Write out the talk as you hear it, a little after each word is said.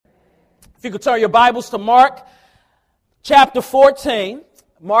If you could turn your Bibles to Mark chapter 14.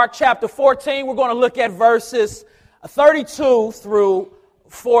 Mark chapter 14, we're going to look at verses 32 through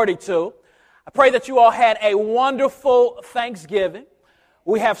 42. I pray that you all had a wonderful Thanksgiving.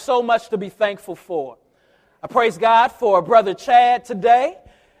 We have so much to be thankful for. I praise God for Brother Chad today.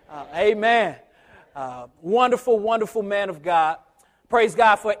 Amen. Wonderful, wonderful man of God. Praise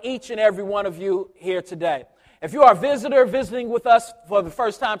God for each and every one of you here today. If you are a visitor visiting with us for the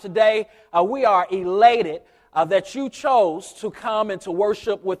first time today, we are elated that you chose to come and to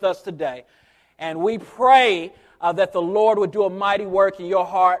worship with us today. And we pray that the Lord would do a mighty work in your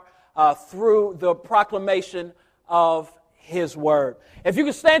heart through the proclamation of His Word. If you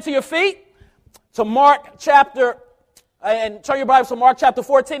can stand to your feet to Mark chapter, and turn your Bible to Mark chapter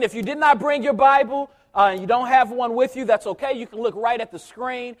 14. If you did not bring your Bible and you don't have one with you, that's okay. You can look right at the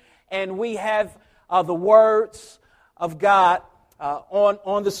screen, and we have the words of God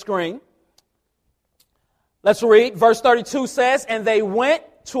on the screen. Let's read. Verse 32 says, "And they went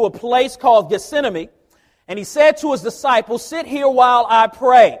to a place called Gethsemane, and he said to his disciples, 'Sit here while I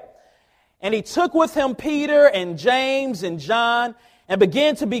pray.' And he took with him Peter and James and John, and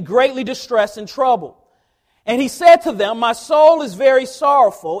began to be greatly distressed and troubled. And he said to them, 'My soul is very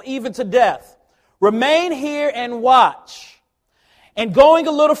sorrowful, even to death. Remain here and watch.' And going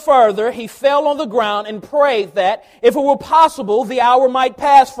a little further, he fell on the ground and prayed that, if it were possible, the hour might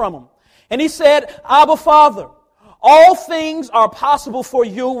pass from him. And he said, 'Abba, Father, all things are possible for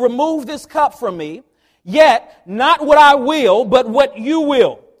you. Remove this cup from me. Yet not what I will, but what you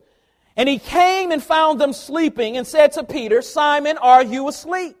will.' And he came and found them sleeping and said to Peter, 'Simon, are you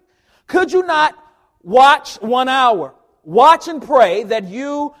asleep? Could you not watch 1 hour? Watch and pray that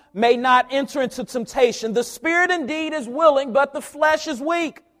you may not enter into temptation. The spirit indeed is willing, but the flesh is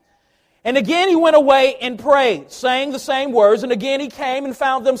weak.' And again he went away and prayed, saying the same words. And again he came and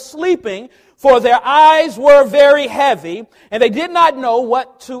found them sleeping, for their eyes were very heavy, and they did not know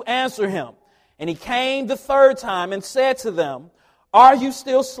what to answer him. And he came the third time and said to them, 'Are you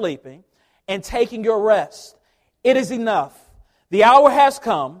still sleeping and taking your rest? It is enough. The hour has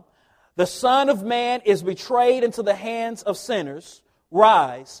come. The Son of Man is betrayed into the hands of sinners.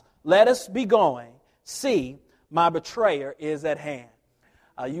 Rise, let us be going. See, my betrayer is at hand.'"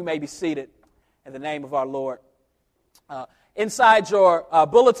 You may be seated in the name of our Lord. Inside your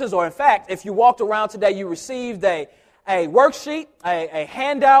bulletins, or in fact, if you walked around today, you received a worksheet, a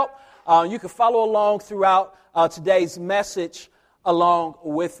handout. You can follow along throughout today's message along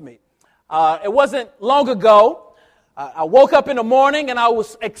with me. It wasn't long ago. I woke up in the morning and I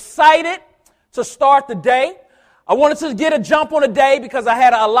was excited to start the day. I wanted to get a jump on the day because I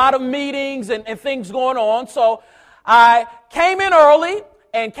had a lot of meetings and things going on. So I came in early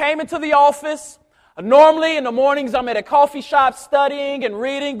and came into the office. Normally in the mornings I'm at a coffee shop studying and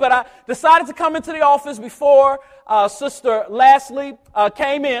reading, but I decided to come into the office before Sister Lastly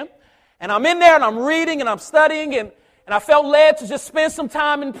came in. And I'm in there and I'm reading and I'm studying, and I felt led to just spend some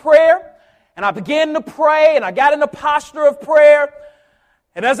time in prayer. And I began to pray, and I got in a posture of prayer.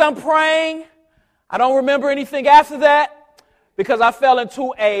 And as I'm praying, I don't remember anything after that because I fell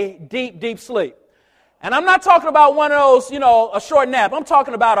into a deep, deep sleep. And I'm not talking about one of those, a short nap. I'm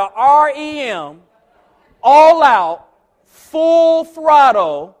talking about a REM, all out, full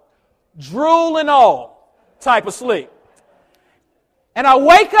throttle, drool and all type of sleep. And I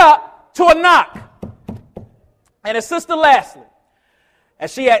wake up to a knock. And it's Sister Lastly. And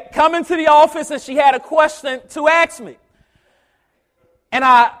she had come into the office and she had a question to ask me. And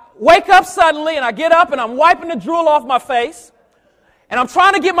I wake up suddenly and I get up and I'm wiping the drool off my face. And I'm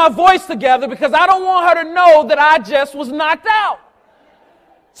trying to get my voice together because I don't want her to know that I just was knocked out.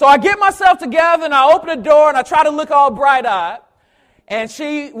 So I get myself together and I open the door and I try to look all bright-eyed. And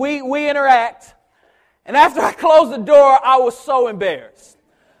we interact. And after I closed the door, I was so embarrassed.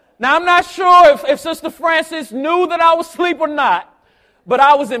 Now, I'm not sure if Sister Francis knew that I was asleep or not, but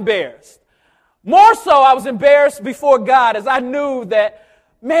I was embarrassed. More so, I was embarrassed before God as I knew that,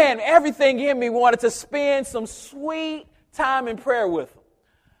 man, everything in me wanted to spend some sweet time in prayer with Him.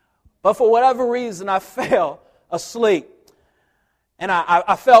 But for whatever reason, I fell asleep. And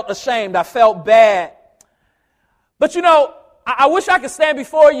I felt ashamed. I felt bad. But I wish I could stand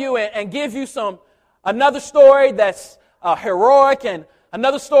before you and give you another story that's heroic, and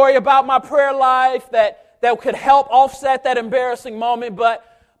another story about my prayer life that could help offset that embarrassing moment, but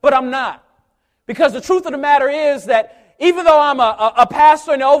I'm not. Because the truth of the matter is that even though I'm a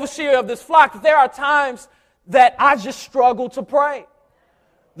pastor and the overseer of this flock, there are times that I just struggle to pray.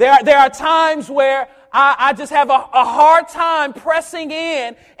 There are times where I just have a hard time pressing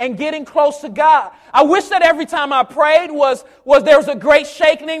in and getting close to God. I wish that every time I prayed was there was a great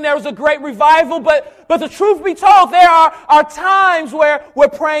shaking, there was a great revival, but the truth be told, there are times where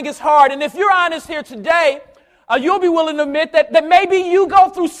praying is hard. And if you're honest here today, you'll be willing to admit that maybe you go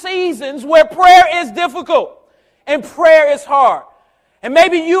through seasons where prayer is difficult and prayer is hard. And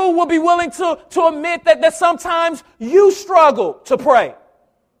maybe you will be willing to admit that sometimes you struggle to pray.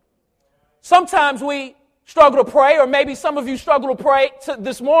 Sometimes we struggle to pray, or maybe some of you struggle to pray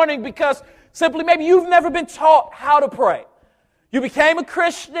this morning because simply maybe you've never been taught how to pray. You became a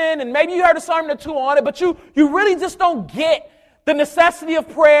Christian and maybe you heard a sermon or two on it, but you really just don't get the necessity of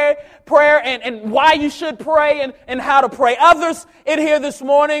prayer and why you should pray and how to pray. Others in here this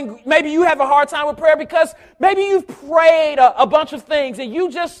morning, maybe you have a hard time with prayer because maybe you've prayed a bunch of things and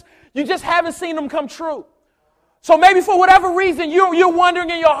you just haven't seen them come true. So maybe for whatever reason, you're wondering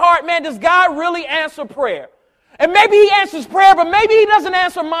in your heart, man, does God really answer prayer? And maybe He answers prayer, but maybe He doesn't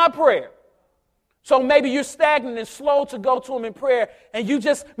answer my prayer. So maybe you're stagnant and slow to go to Him in prayer, and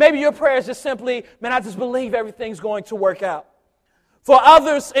maybe your prayer is just simply, man, I just believe everything's going to work out. For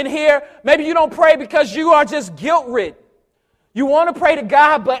others in here, maybe you don't pray because you are just guilt-ridden. You want to pray to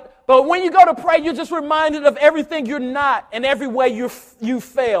God, but when you go to pray, you're just reminded of everything you're not and every way you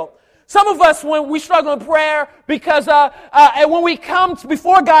failed. Some of us, when we struggle in prayer, because and when we come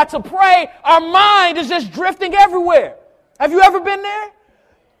before God to pray, our mind is just drifting everywhere. Have you ever been there?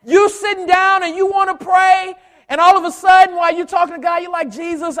 You're sitting down and you want to pray, and all of a sudden, while you're talking to God, you're like,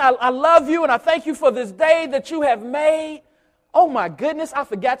 Jesus, I love you, and I thank you for this day that you have made. Oh my goodness, I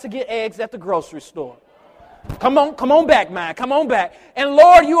forgot to get eggs at the grocery store. Come on back, man. Come on back. And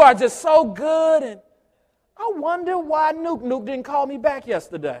Lord, you are just so good. And I wonder why Nuke didn't call me back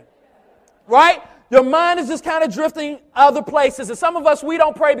yesterday. Right? Your mind is just kind of drifting other places. And some of us, we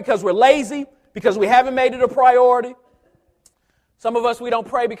don't pray because we're lazy, because we haven't made it a priority. Some of us, we don't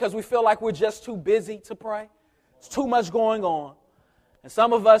pray because we feel like we're just too busy to pray. It's too much going on. And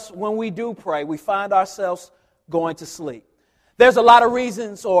some of us, when we do pray, we find ourselves going to sleep. There's a lot of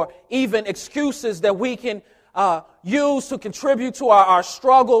reasons or even excuses that we can use to contribute to our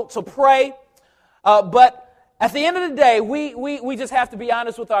struggle to pray. But at the end of the day, we just have to be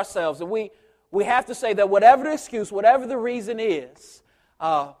honest with ourselves. And we have to say that whatever the excuse, whatever the reason is,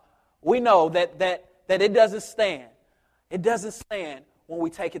 we know that it doesn't stand. It doesn't stand when we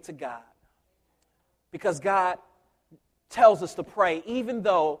take it to God. Because God tells us to pray. Even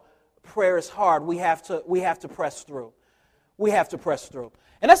though prayer is hard, we have to press through. We have to press through.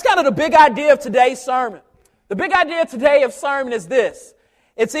 And that's kind of the big idea of today's sermon. The big idea today of sermon is this.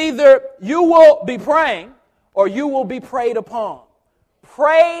 It's either you will be praying or you will be prayed upon.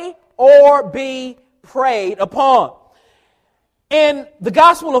 Pray or be prayed upon. In the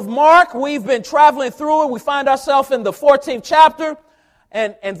Gospel of Mark, we've been traveling through it. We find ourselves in the 14th chapter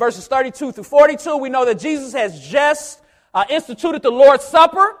and verses 32 through 42. We know that Jesus has just instituted the Lord's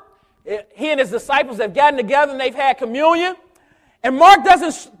Supper. He and his disciples have gotten together and they've had communion. And Mark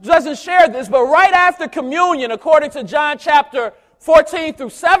doesn't share this, but right after communion, according to John chapter 14 through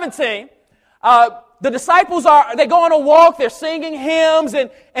 17, the disciples they go on a walk, they're singing hymns,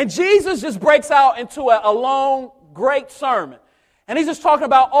 and Jesus just breaks out into a long, great sermon. And he's just talking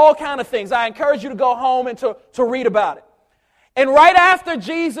about all kind of things. I encourage you to go home and to read about it. And right after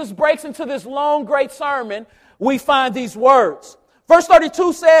Jesus breaks into this long, great sermon, we find these words. Verse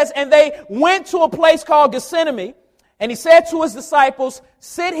 32 says, and they went to a place called Gethsemane, and he said to his disciples,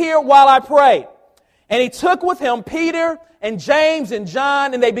 sit here while I pray. And he took with him Peter and James and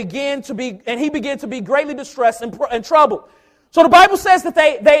John, and he began to be greatly distressed and troubled. So the Bible says that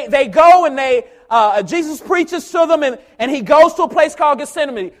they go and Jesus preaches to them, and he goes to a place called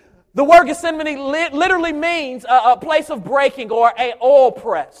Gethsemane. The word Gethsemane literally means a place of breaking or an oil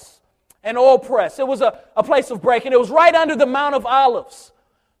press. An oil press. It was a place of breaking. It was right under the Mount of Olives.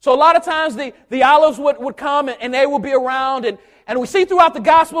 So a lot of times the olives would come and they would be around. And we see throughout the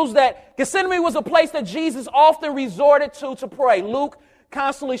Gospels that Gethsemane was a place that Jesus often resorted to pray. Luke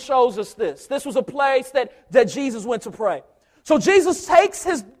constantly shows us this. This was a place that Jesus went to pray. So Jesus takes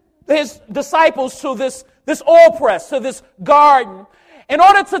his disciples to this oil press, to this garden, in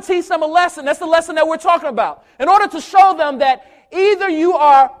order to teach them a lesson. That's the lesson that we're talking about. In order to show them that either you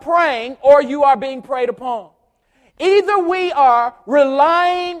are praying or you are being prayed upon. Either we are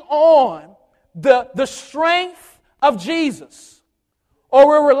relying on the strength of Jesus or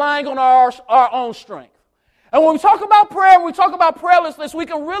we're relying on our own strength. And when we talk about prayer, when we talk about prayerlessness, we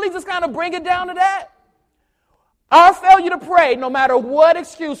can really just kind of bring it down to that. Our failure to pray, no matter what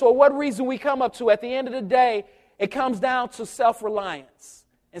excuse or what reason we come up to, at the end of the day, it comes down to self-reliance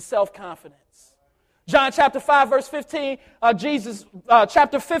and self-confidence. John chapter 5, verse 15,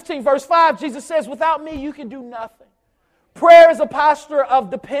 chapter 15, verse 5, Jesus says, without me, you can do nothing. Prayer is a posture of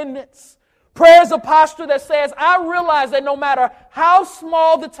dependence. Prayer is a posture that says, I realize that no matter how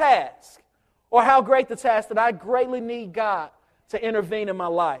small the task or how great the task, that I greatly need God to intervene in my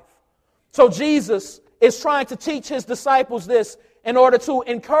life. So Jesus is trying to teach his disciples this in order to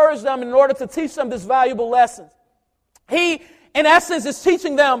encourage them, in order to teach them this valuable lesson. He, in essence, is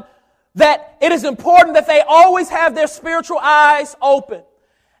teaching them that it is important that they always have their spiritual eyes open.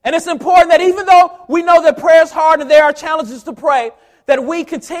 And it's important that even though we know that prayer is hard and there are challenges to pray, that we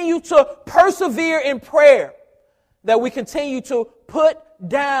continue to persevere in prayer, that we continue to put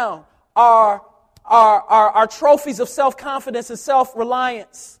down our trophies of self-confidence and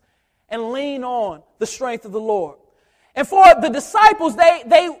self-reliance and lean on the strength of the Lord. And for the disciples,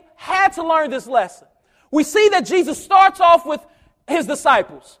 they had to learn this lesson. We see that Jesus starts off with his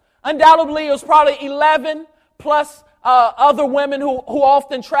disciples. Undoubtedly, it was probably 11 plus other women who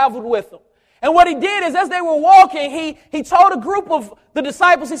often traveled with him. And what he did is, as they were walking, he told a group of the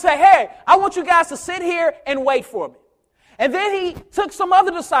disciples, he said, hey, I want you guys to sit here and wait for me. And then he took some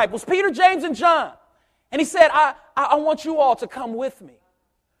other disciples, Peter, James, and John, and he said, I want you all to come with me.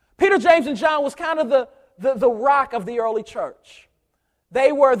 Peter, James, and John was kind of the rock of the early church.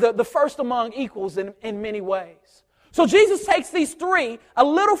 They were the first among equals in many ways. So Jesus takes these three a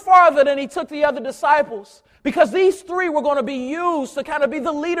little farther than he took the other disciples, because these three were going to be used to kind of be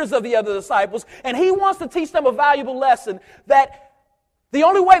the leaders of the other disciples. And he wants to teach them a valuable lesson, that the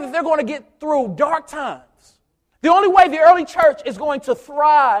only way that they're going to get through dark times, the only way the early church is going to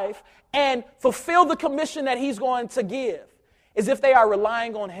thrive and fulfill the commission that he's going to give, is if they are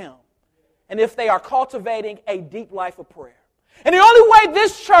relying on him and if they are cultivating a deep life of prayer. And the only way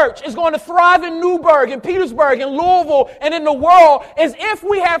this church is going to thrive in Newburgh, in Petersburg, in Louisville, and in the world is if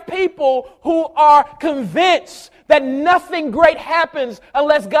we have people who are convinced that nothing great happens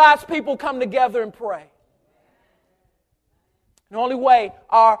unless God's people come together and pray. The only way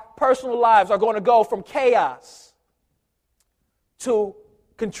our personal lives are going to go from chaos to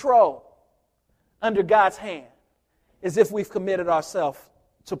control under God's hand is if we've committed ourselves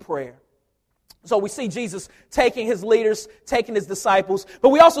to prayer. So we see Jesus taking his leaders, taking his disciples. But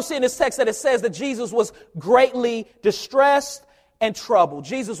we also see in this text that it says that Jesus was greatly distressed and troubled.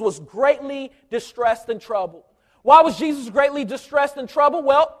 Jesus was greatly distressed and troubled. Why was Jesus greatly distressed and troubled?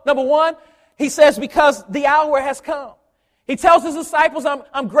 Well, number one, he says because the hour has come. He tells his disciples,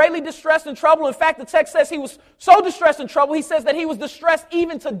 I'm greatly distressed and troubled. In fact, the text says he was so distressed and troubled, he says that he was distressed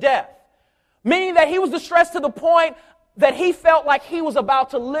even to death. Meaning that he was distressed to the point that he felt like he was about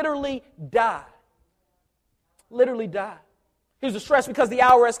to literally die. Literally die. He was distressed because the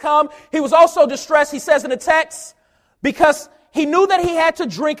hour has come. He was also distressed, he says in the text, because he knew that he had to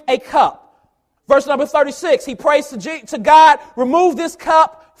drink a cup. Verse number 36, he prays to God, remove this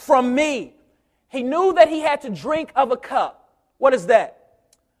cup from me. He knew that he had to drink of a cup. What is that?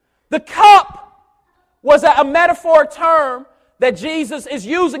 The cup was a metaphoric term that Jesus is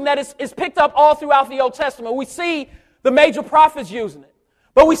using that is picked up all throughout the Old Testament. We see the major prophets using it.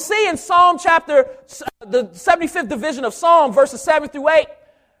 But we see in Psalm chapter, the 75th division of Psalm, verses 7 through 8,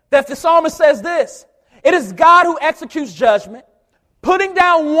 that the psalmist says this: it is God who executes judgment, putting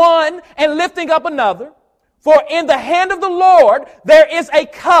down one and lifting up another. For in the hand of the Lord there is a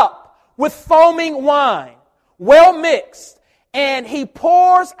cup with foaming wine, well mixed, and he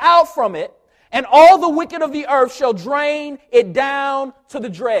pours out from it, and all the wicked of the earth shall drain it down to the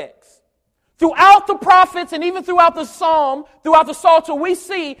dregs. Throughout the prophets and even throughout the psalm, throughout the Psalter, we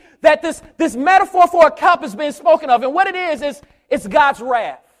see that this metaphor for a cup is being spoken of. And what it is it's God's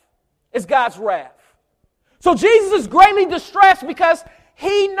wrath. It's God's wrath. So Jesus is greatly distressed because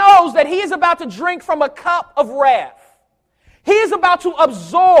he knows that he is about to drink from a cup of wrath. He is about to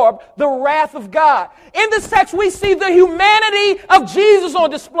absorb the wrath of God. In this text, we see the humanity of Jesus on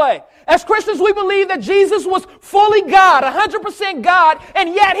display. As Christians, we believe that Jesus was fully God, 100% God,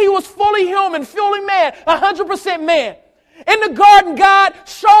 and yet he was fully human, fully man, 100% man. In the garden, God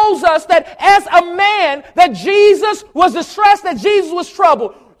shows us that as a man, that Jesus was distressed, that Jesus was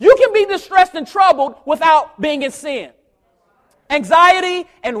troubled. You can be distressed and troubled without being in sin. Anxiety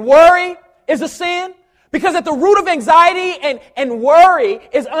and worry is a sin, because at the root of anxiety and worry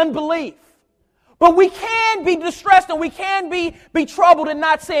is unbelief. But we can be distressed and we can be troubled and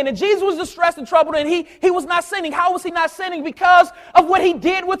not sin. And Jesus was distressed and troubled and he was not sinning. How was he not sinning? Because of what he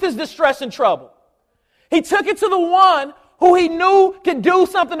did with his distress and trouble. He took it to the one who he knew could do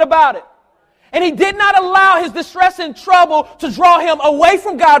something about it. And he did not allow his distress and trouble to draw him away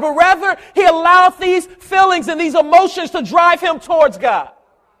from God, but rather he allowed these feelings and these emotions to drive him towards God.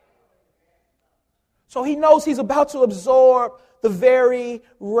 So he knows he's about to absorb the very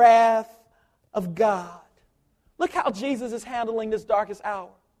wrath of God. Look how Jesus is handling this darkest hour.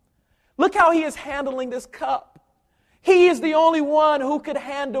 Look how he is handling this cup. He is the only one who could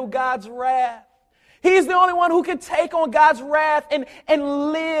handle God's wrath. He is the only one who could take on God's wrath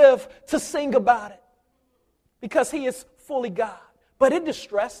and live to sing about it. Because he is fully God. But it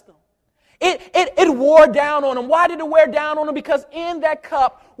distressed him. It wore down on him. Why did it wear down on him? Because in that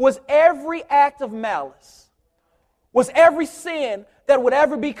cup was every act of malice. Was every sin that would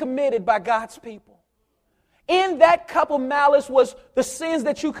ever be committed by God's people. In that cup of malice was the sins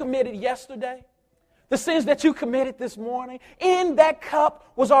that you committed yesterday. The sins that you committed this morning. In that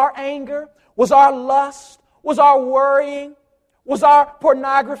cup was our anger, was our lust, was our worrying, was our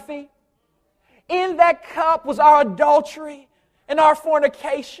pornography. In that cup was our adultery and our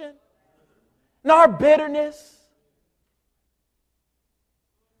fornication and our bitterness.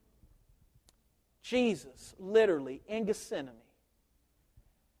 Jesus, literally, in Gethsemane,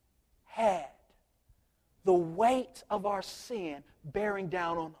 had the weight of our sin bearing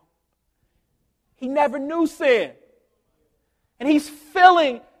down on him. He never knew sin. And he's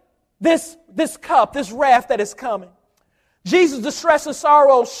filling this cup, this wrath that is coming. Jesus' distress and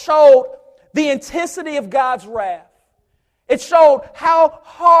sorrow showed the intensity of God's wrath. It showed how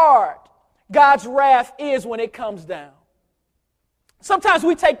hard God's wrath is when it comes down. Sometimes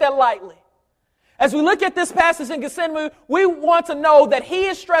we take that lightly. As we look at this passage in Gethsemane, we want to know that he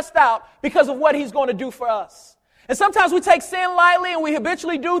is stressed out because of what he's going to do for us. And sometimes we take sin lightly and we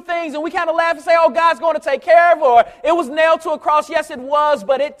habitually do things and we kind of laugh and say, oh, God's going to take care of it, or it was nailed to a cross. Yes, it was,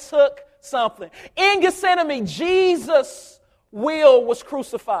 but it took something. In Gethsemane, Jesus' will was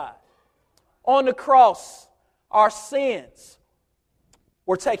crucified. On the cross, our sins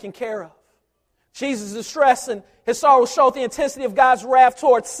were taken care of. Jesus' distress and his sorrow showed the intensity of God's wrath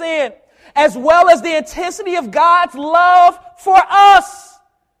towards sin, as well as the intensity of God's love for us.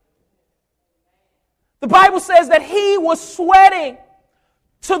 The Bible says that he was sweating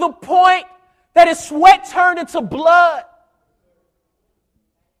to the point that his sweat turned into blood.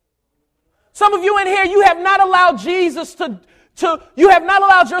 Some of you in here, you have not allowed Jesus you have not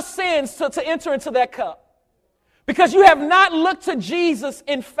allowed your sins to enter into that cup. Because you have not looked to Jesus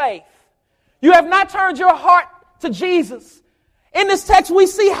in faith. You have not turned your heart to Jesus. In this text, we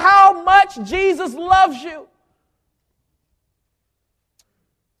see how much Jesus loves you.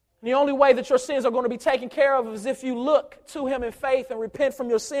 And the only way that your sins are going to be taken care of is if you look to him in faith and repent from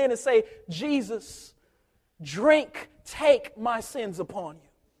your sin and say, Jesus, take my sins upon you.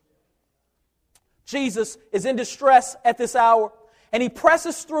 Jesus is in distress at this hour, and he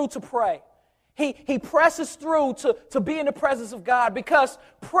presses through to pray. He presses through to be in the presence of God, because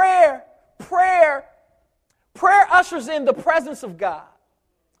prayer ushers in the presence of God,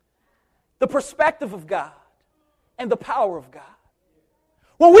 the perspective of God, and the power of God.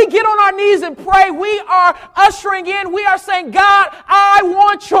 When we get on our knees and pray, we are ushering in, we are saying, God, I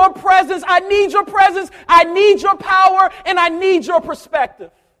want your presence. I need your presence. I need your power, and I need your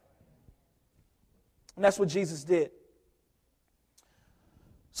perspective. And that's what Jesus did.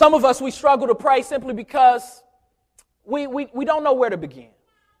 Some of us, we struggle to pray simply because we don't know where to begin.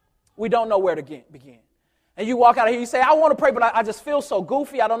 We don't know where to begin. And you walk out of here, you say, I want to pray, but I just feel so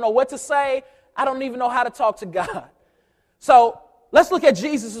goofy. I don't know what to say. I don't even know how to talk to God. So let's look at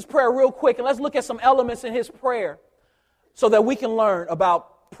Jesus' prayer real quick, and let's look at some elements in his prayer so that we can learn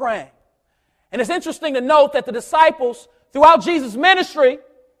about praying. And it's interesting to note that the disciples, throughout Jesus' ministry,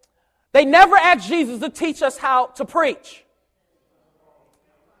 they never asked Jesus to teach us how to preach.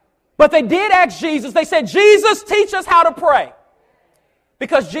 But they did ask Jesus. They said, Jesus, teach us how to pray.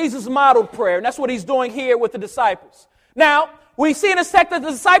 Because Jesus modeled prayer, and that's what he's doing here with the disciples. Now, we see in this text that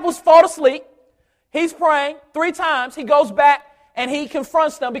the disciples fall asleep. He's praying 3 times. He goes back and he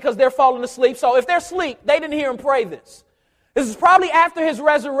confronts them because they're falling asleep. So if they're asleep, they didn't hear him pray this. This is probably after his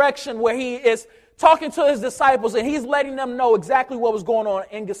resurrection, where he is talking to his disciples and he's letting them know exactly what was going on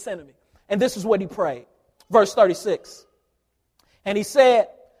in Gethsemane. And this is what he prayed. Verse 36. And he said,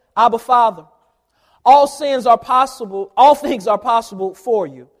 Abba, Father, all things are possible for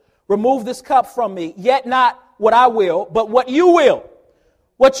you. Remove this cup from me, yet not what I will, but what you will.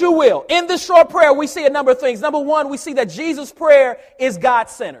 What you will. In this short prayer, we see a number of things. Number one, we see that Jesus' prayer is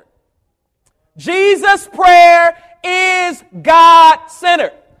God-centered. Jesus' prayer is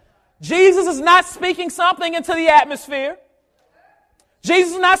God-centered. Jesus is not speaking something into the atmosphere.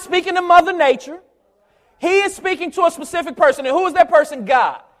 Jesus is not speaking to Mother Nature. He is speaking to a specific person. And who is that person?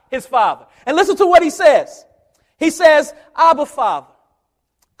 God, his Father. And listen to what he says. He says, Abba, Father.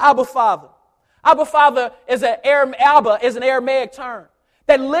 Abba, Father. Abba, Father is an Aramaic term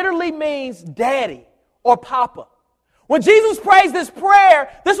that literally means daddy or Papa. When Jesus prays this prayer,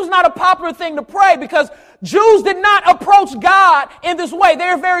 this was not a popular thing to pray because Jews did not approach God in this way.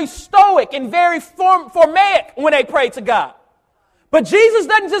 They're very stoic and very formaic when they pray to God. But Jesus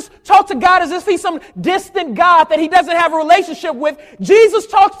doesn't just talk to God as if he's some distant God that he doesn't have a relationship with. Jesus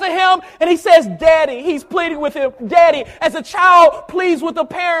talks to him and he says, Daddy. He's pleading with him, Daddy, as a child pleads with a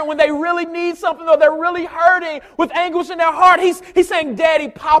parent when they really need something or they're really hurting with anguish in their heart. He's saying, Daddy,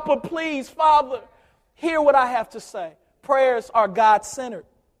 Papa, please, Father, hear what I have to say. Prayers are God-centered.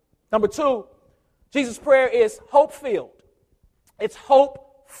 Number 2, Jesus' prayer is hope-filled. It's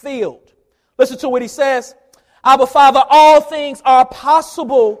hope-filled. Listen to what he says. Abba, Father, all things are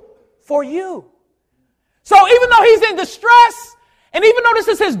possible for you. So even though he's in distress, and even though this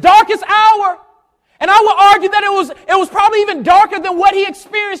is his darkest hour, and I would argue that it was probably even darker than what he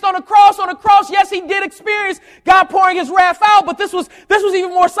experienced on the cross. On the cross, yes, he did experience God pouring his wrath out, but this was even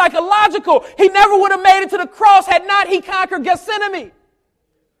more psychological. He never would have made it to the cross had not he conquered Gethsemane.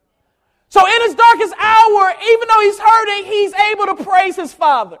 So in his darkest hour, even though he's hurting, he's able to praise his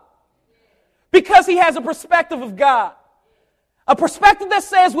Father. Because he has a perspective of God. A perspective that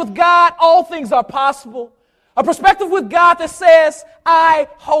says with God, all things are possible. A perspective with God that says, I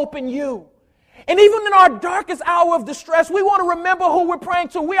hope in you. And even in our darkest hour of distress, we want to remember who we're praying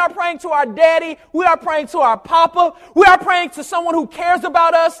to. We are praying to our Daddy. We are praying to our Papa. We are praying to someone who cares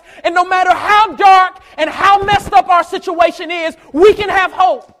about us. And no matter how dark and how messed up our situation is, we can have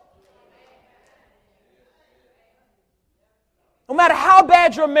hope. No matter how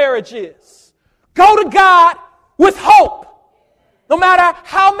bad your marriage is. Go to God with hope. No matter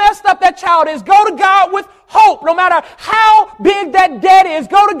how messed up that child is, go to God with hope. No matter how big that debt is,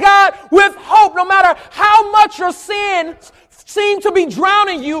 go to God with hope. No matter how much your sins seem to be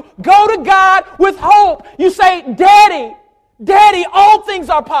drowning you, go to God with hope. You say, Daddy, Daddy, all things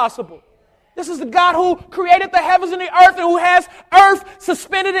are possible. This is the God who created the heavens and the earth and who has earth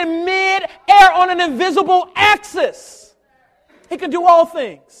suspended in mid-air on an invisible axis. He can do all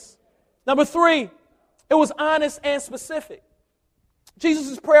things. Number 3, it was honest and specific.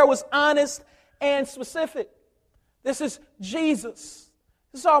 Jesus' prayer was honest and specific. This is Jesus.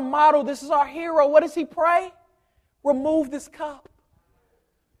 This is our model. This is our hero. What does he pray? Remove this cup.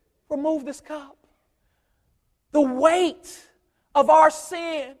 Remove this cup. The weight of our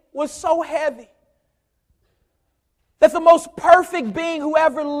sin was so heavy that the most perfect being who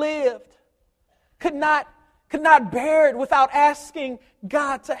ever lived could not bear it without asking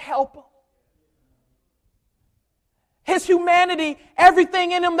God to help him. His humanity,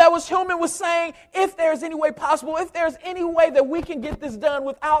 everything in him that was human was saying, if there's any way possible, if there's any way that we can get this done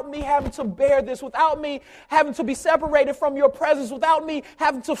without me having to bear this, without me having to be separated from your presence, without me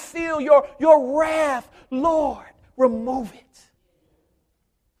having to feel your wrath, Lord, remove it.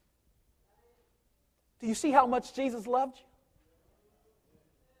 Do you see how much Jesus loved you?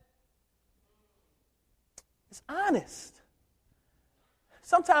 It's honest.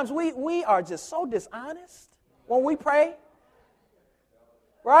 Sometimes we are just so dishonest when we pray,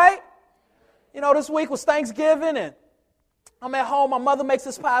 right? You know, this week was Thanksgiving, and I'm at home. My mother makes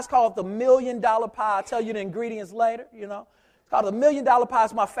this pie. It's called the $1 million pie. I'll tell you the ingredients later, you know. It's called the $1 million pie.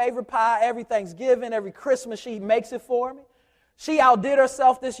 It's my favorite pie. Every Thanksgiving, every Christmas, she makes it for me. She outdid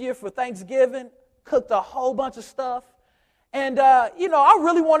herself this year for Thanksgiving, cooked a whole bunch of stuff. And, you know, I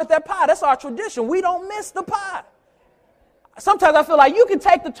really wanted that pie. That's our tradition. We don't miss the pie. Sometimes I feel like you can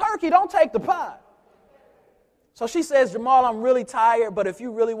take the turkey, don't take the pie. So she says, Jamal, I'm really tired, but if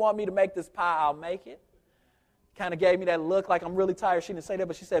you really want me to make this pie, I'll make it. Kind of gave me that look like I'm really tired. She didn't say that,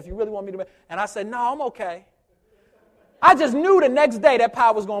 but she said, if you really want me to make it. And I said, no, I'm okay. I just knew the next day that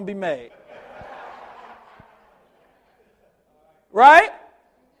pie was going to be made. Right?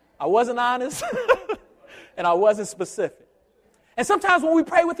 I wasn't honest, and I wasn't specific. And sometimes when we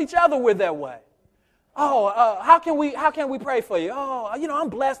pray with each other, we're that way. Oh, how can we pray for you? Oh, you know, I'm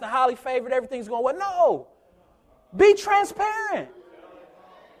blessed and highly favored. Everything's going well. No. Be transparent.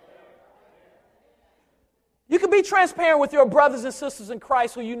 You can be transparent with your brothers and sisters in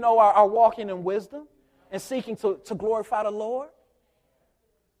Christ who you know are walking in wisdom and seeking to glorify the Lord.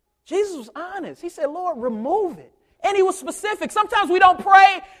 Jesus was honest. He said, Lord, remove it. And he was specific. Sometimes we don't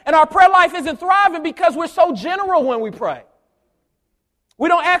pray and our prayer life isn't thriving because we're so general when we pray. We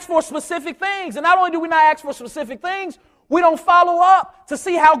don't ask for specific things. And not only do we not ask for specific things, we don't follow up to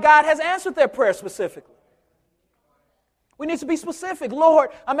see how God has answered their prayer specifically. We need to be specific. Lord,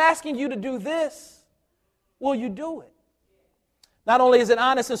 I'm asking you to do this. Will you do it? Not only is it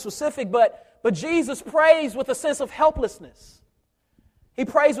honest and specific, but Jesus prays with a sense of helplessness. He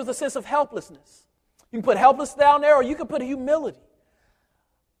prays with a sense of helplessness. You can put helpless down there or you can put humility.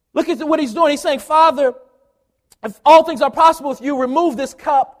 Look at what he's doing. He's saying, Father, if all things are possible, if you remove this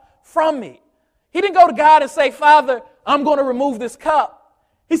cup from me. He didn't go to God and say, Father, I'm going to remove this cup.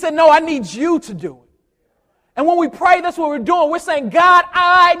 He said, no, I need you to do it. And when we pray, that's what we're doing. We're saying, God,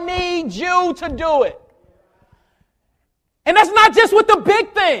 I need you to do it. And that's not just with the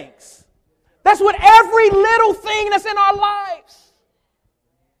big things. That's with every little thing that's in our lives.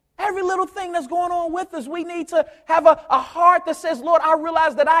 Every little thing that's going on with us. We need to have a heart that says, Lord, I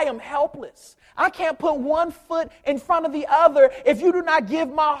realize that I am helpless. I can't put one foot in front of the other if you do not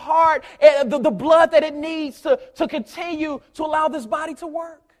give my heart the blood that it needs to continue to allow this body to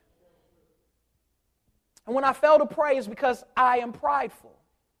work. And when I fail to pray, it's because I am prideful.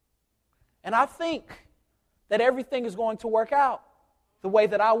 And I think that everything is going to work out the way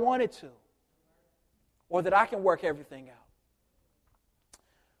that I want it to, or that I can work everything out.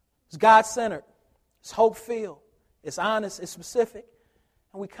 It's God-centered. It's hope-filled. It's honest. It's specific.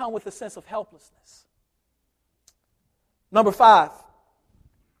 And we come with a sense of helplessness. Number 5,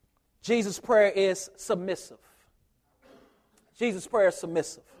 Jesus' prayer is submissive. Jesus' prayer is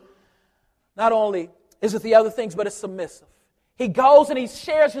submissive. Not only is it the other things, but it's submissive. He goes and he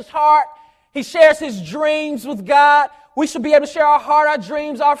shares his heart. He shares his dreams with God. We should be able to share our heart, our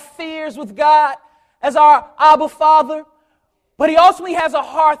dreams, our fears with God as our Abba Father. But he ultimately has a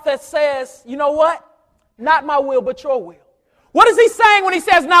heart that says, you know what? Not my will, but your will. What is he saying when he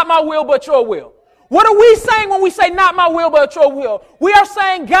says, not my will, but your will? What are we saying when we say, not my will, but your will? We are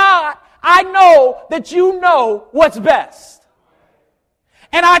saying, God, I know that you know what's best.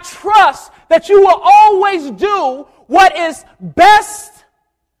 And I trust that you will always do what is best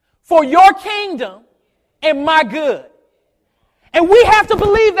for your kingdom and my good. And we have to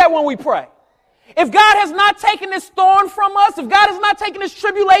believe that when we pray. If God has not taken this thorn from us, if God has not taken this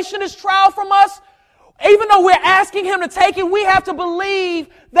tribulation, this trial from us, even though we're asking him to take it, we have to believe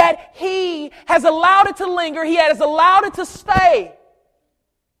that he has allowed it to linger. He has allowed it to stay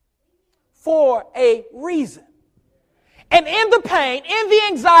for a reason. And in the pain, in the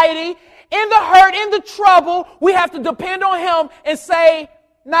anxiety, in the hurt, in the trouble, we have to depend on him and say,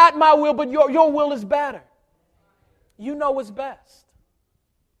 not my will, but your will is better. You know what's best.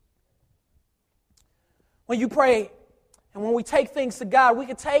 When you pray and when we take things to God, we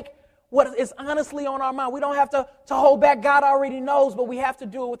can take what is honestly on our mind. We don't have to hold back. God already knows, but we have to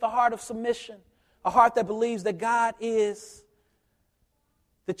do it with a heart of submission, a heart that believes that God is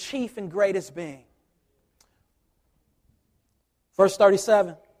the chief and greatest being. Verse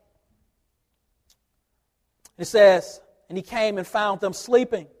 37, it says, and he came and found them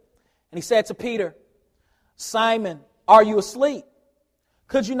sleeping. And he said to Peter, Simon, are you asleep?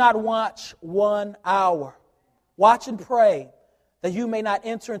 Could you not watch 1 hour? Watch and pray, that you may not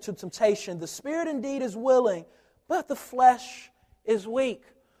enter into temptation. The spirit indeed is willing, but the flesh is weak.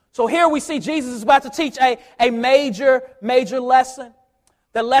 So here we see Jesus is about to teach a major lesson.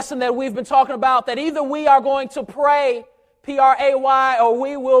 The lesson that we've been talking about, that either we are going to pray, P-R-A-Y, or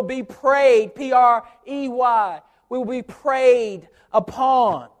we will be prayed, P-R-E-Y. We will be prayed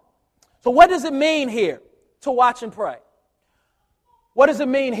upon. So what does it mean here to watch and pray? What does it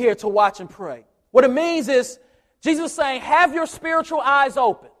mean here to watch and pray? What it means is, Jesus is saying, have your spiritual eyes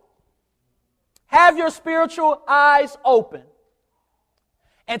open. Have your spiritual eyes open.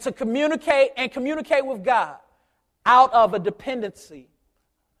 And to communicate with God out of a dependency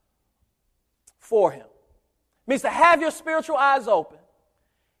for him. It means to have your spiritual eyes open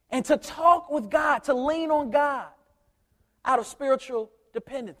and to talk with God, to lean on God out of spiritual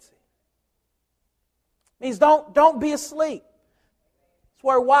dependency. It means don't be asleep. This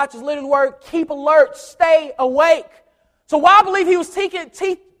word watch is literally the word keep alert, stay awake. So while I believe he was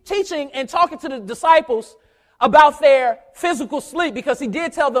teaching and talking to the disciples about their physical sleep, because he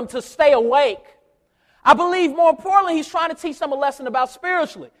did tell them to stay awake, I believe more importantly he's trying to teach them a lesson about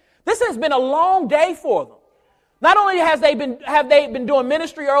spiritually. This has been a long day for them. Not only have they been doing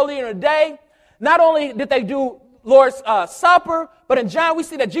ministry earlier in the day, not only did they do Lord's Supper, but in John we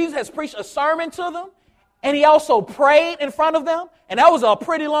see that Jesus has preached a sermon to them, and he also prayed in front of them, and that was a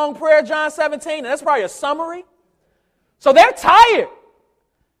pretty long prayer, John 17, and that's probably a summary. So they're tired,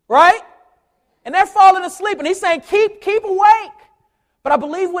 right? And they're falling asleep, and he's saying, keep awake. But I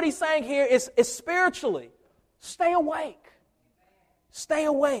believe what he's saying here is spiritually, stay awake. Stay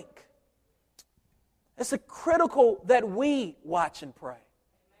awake. It's critical that we watch and pray.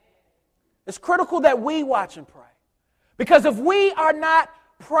 It's critical that we watch and pray. Because if we are not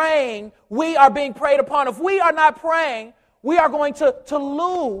praying, we are being preyed upon. If we are not praying, we are going to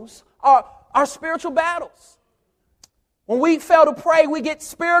lose our spiritual battles. When we fail to pray, we get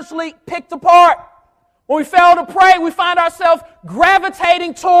spiritually picked apart. When we fail to pray, we find ourselves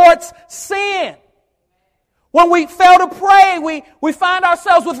gravitating towards sin. When we fail to pray, we find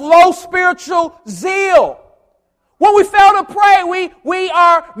ourselves with low spiritual zeal. When we fail to pray, we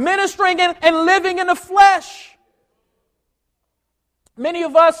are ministering and living in the flesh. Many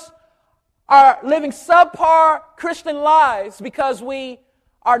of us are living subpar Christian lives because we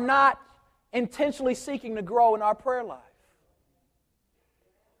are not intentionally seeking to grow in our prayer life.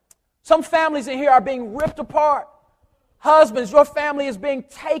 Some families in here are being ripped apart. Husbands, your family is being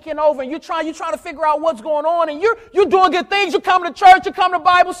taken over, and you're trying to figure out what's going on, and you're doing good things. You're coming to church, you're coming to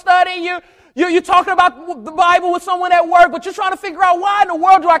Bible study, you're talking about the Bible with someone at work, but you're trying to figure out, why in the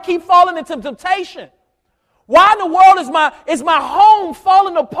world do I keep falling into temptation? Why in the world is my home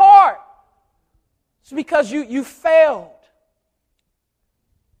falling apart? It's because you failed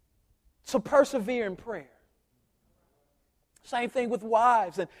to persevere in prayer. Same thing with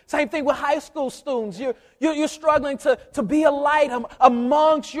wives, and same thing with high school students. You're struggling to be a light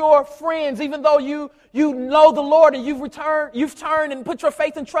amongst your friends, even though you know the Lord and you've turned and put your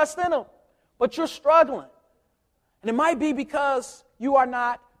faith and trust in Him. But you're struggling. And it might be because you are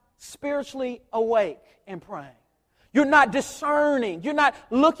not spiritually awake and praying. You're not discerning. You're not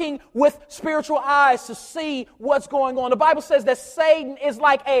looking with spiritual eyes to see what's going on. The Bible says that Satan is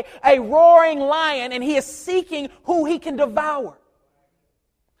like a roaring lion, and he is seeking who he can devour,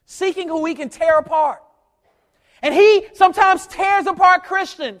 seeking who he can tear apart. And he sometimes tears apart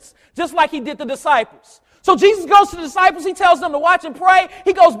Christians, just like he did the disciples. So Jesus goes to the disciples. He tells them to watch and pray.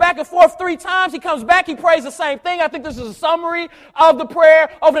 He goes back and forth 3 times. He comes back. He prays the same thing. I think this is a summary of the prayer.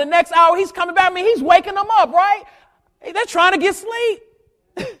 Over the next hour, he's coming back. I mean, he's waking them up, right? Hey, they're trying to get sleep.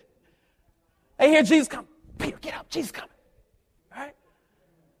 They hear Jesus come. Peter, get up. Jesus coming. Right?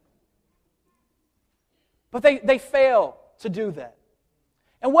 But they fail to do that.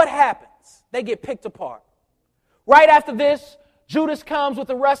 And what happens? They get picked apart. Right after this, Judas comes with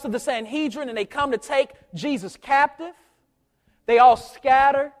the rest of the Sanhedrin, and they come to take Jesus captive. They all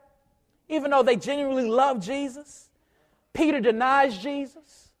scatter, even though they genuinely love Jesus. Peter denies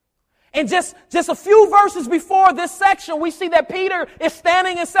Jesus. And just a few verses before this section, we see that Peter is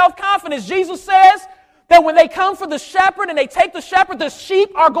standing in self-confidence. Jesus says that when they come for the shepherd and they take the shepherd, the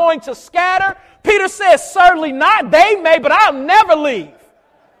sheep are going to scatter. Peter says, certainly not. They may, but I'll never leave.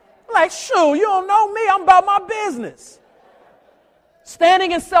 Like, shoo, you don't know me. I'm about my business.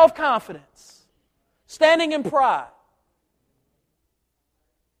 Standing in self-confidence. Standing in pride.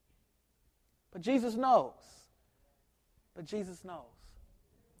 But Jesus knows. But Jesus knows.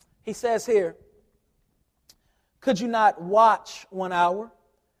 He says here, could you not watch 1 hour?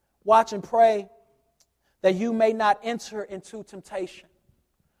 Watch and pray that you may not enter into temptation.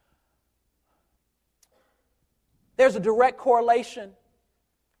 There's a direct correlation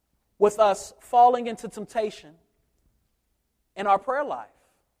with us falling into temptation in our prayer life.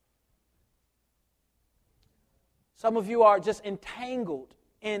 Some of you are just entangled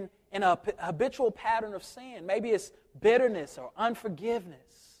in a habitual pattern of sin. Maybe it's bitterness or unforgiveness.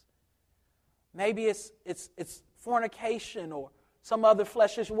 Maybe it's fornication or some other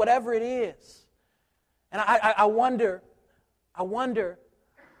flesh issue, whatever it is. And I wonder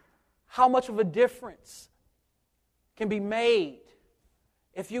how much of a difference can be made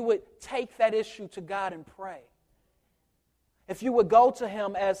if you would take that issue to God and pray. If you would go to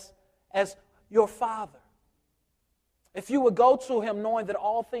Him as your Father. If you would go to Him knowing that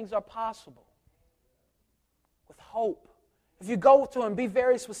all things are possible. With hope. If you go to Him, be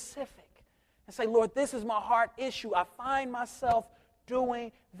very specific. And say, Lord, this is my heart issue. I find myself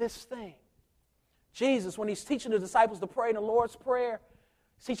doing this thing. Jesus, when He's teaching the disciples to pray in the Lord's Prayer,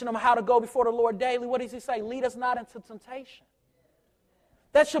 teaching them how to go before the Lord daily, what does He say? Lead us not into temptation.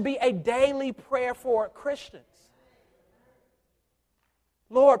 That should be a daily prayer for Christians.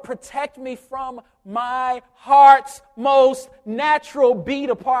 Lord, protect me from my heart's most natural beat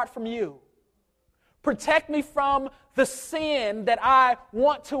apart from You. Protect me from the sin that I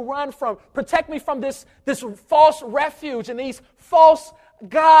want to run from. Protect me from this false refuge and these false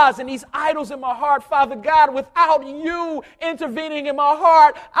gods and these idols in my heart. Father God, without You intervening in my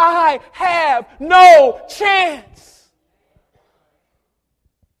heart, I have no chance.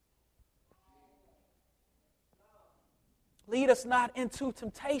 Lead us not into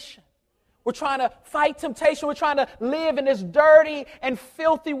temptation. We're trying to fight temptation. We're trying to live in this dirty and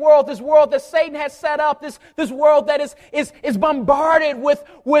filthy world, this world that Satan has set up, this world that is bombarded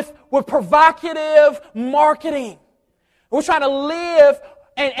with provocative marketing. We're trying to live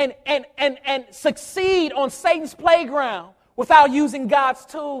and succeed on Satan's playground without using God's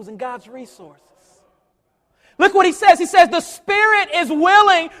tools and God's resources. Look what he says. He says the spirit is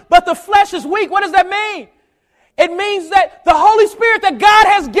willing, but the flesh is weak. What does that mean? It means that the Holy Spirit that God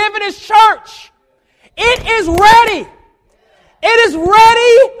has given His church, it is ready. It is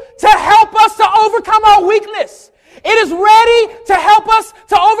ready to help us to overcome our weakness. It is ready to help us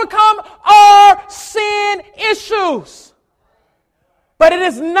to overcome our sin issues. But it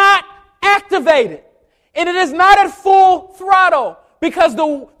is not activated. And it is not at full throttle because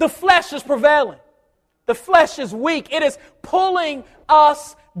the flesh is prevailing. The flesh is weak. It is pulling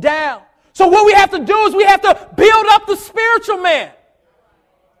us down. So what we have to do is we have to build up the spiritual man.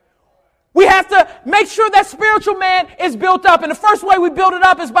 We have to make sure that spiritual man is built up. And the first way we build it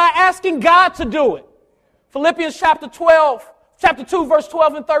up is by asking God to do it. Philippians chapter 2, verse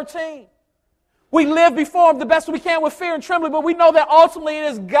 12 and 13. We live before Him the best we can with fear and trembling, but we know that ultimately it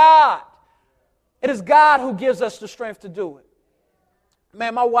is God. It is God who gives us the strength to do it.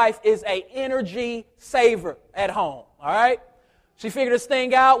 Man, my wife is an energy saver at home, all right? She figured this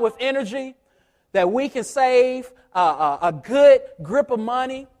thing out with energy that we can save a good grip of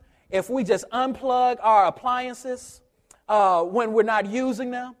money if we just unplug our appliances when we're not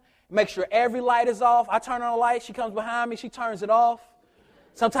using them. Make sure every light is off. I turn on a light. She comes behind me. She turns it off.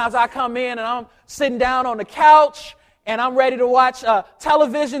 Sometimes I come in and I'm sitting down on the couch and I'm ready to watch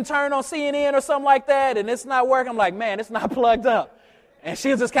television, turn on CNN or something like that, and it's not working. I'm like, man, it's not plugged up. And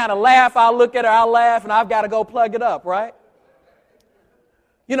she'll just kind of laugh. I'll look at her, I'll laugh, and I've got to go plug it up, right?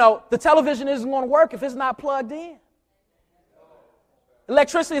 You know, the television isn't going to work if it's not plugged in.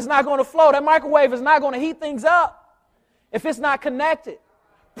 Electricity is not going to flow. That microwave is not going to heat things up if it's not connected.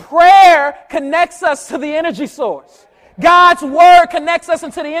 Prayer connects us to the energy source. God's word connects us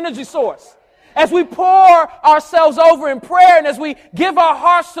into the energy source. As we pour ourselves over in prayer and as we give our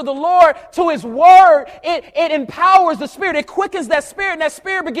hearts to the Lord, to His word, it empowers the spirit. It quickens that spirit, and that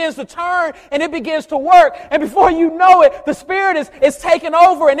spirit begins to turn and it begins to work. And before you know it, the spirit is taking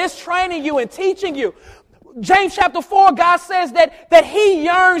over and it's training you and teaching you. James chapter 4, God says that He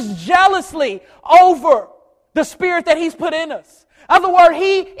yearns jealously over the spirit that He's put in us. In other words,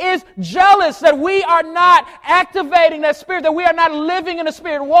 He is jealous that we are not activating that spirit, that we are not living in the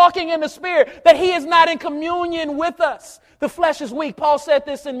spirit, walking in the spirit, that He is not in communion with us. The flesh is weak. Paul said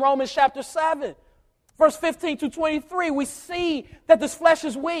this in Romans chapter 7, verse 15 to 23. We see that this flesh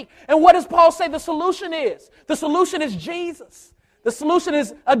is weak. And what does Paul say the solution is? The solution is Jesus. The solution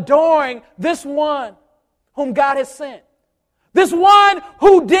is adoring this one whom God has sent. This one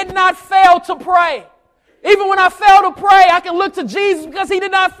who did not fail to pray. Even when I fail to pray, I can look to Jesus because He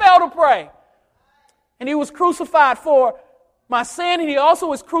did not fail to pray. And He was crucified for my sin, and He also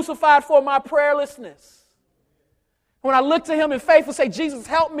was crucified for my prayerlessness. When I look to Him in faith and say, Jesus,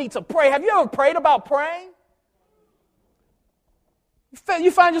 help me to pray. Have you ever prayed about praying? You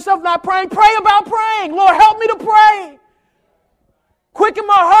find yourself not praying? Pray about praying. Lord, help me to pray. Quicken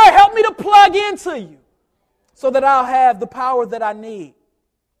my heart. Help me to plug into You so that I'll have the power that I need.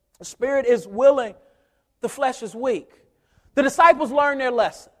 The spirit is willing. The flesh is weak. The disciples learned their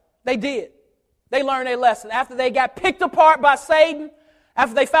lesson. They did. They learned their lesson. After they got picked apart by Satan,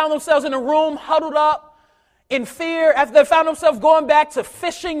 after they found themselves in a room huddled up in fear, after they found themselves going back to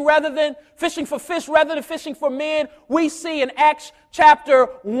fishing for fish rather than fishing for men, we see in Acts chapter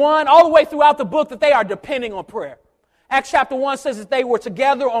 1, all the way throughout the book, that they are depending on prayer. Acts chapter 1 says that they were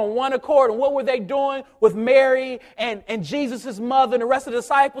together on one accord. And what were they doing with Mary and Jesus' mother and the rest of the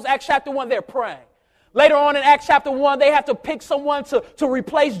disciples? Acts chapter 1, they're praying. Later on in Acts chapter 1, they have to pick someone to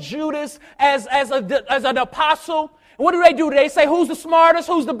replace Judas as an apostle. And what do? They say, who's the smartest,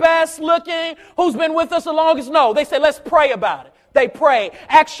 who's the best looking, who's been with us the longest? No, they say, let's pray about it. They pray.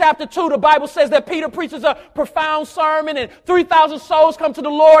 Acts chapter 2, the Bible says that Peter preaches a profound sermon and 3,000 souls come to the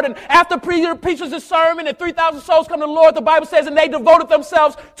Lord. And after Peter preaches his sermon and 3,000 souls come to the Lord, the Bible says, and they devoted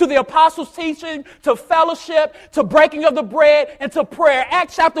themselves to the apostles' teaching, to fellowship, to breaking of the bread, and to prayer.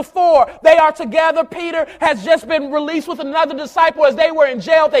 Acts chapter 4, they are together. Peter has just been released with another disciple as they were in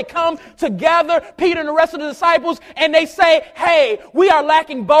jail. They come together, Peter and the rest of the disciples, and they say, hey, we are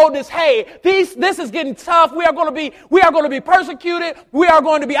lacking boldness. Hey, this is getting tough. We are going to be persecuted. We are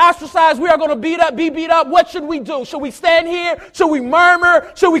going to be ostracized. We are going to be beat up. What should we do? Should we stand here? Should we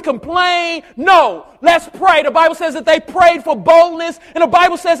murmur? Should we complain? No. Let's pray. The Bible says that they prayed for boldness. And the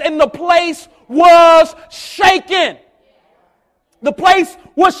Bible says, and the place was shaken. The place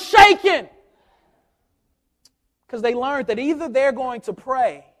was shaken. Because they learned that either they're going to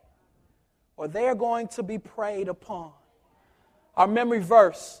pray or they're going to be prayed upon. Our memory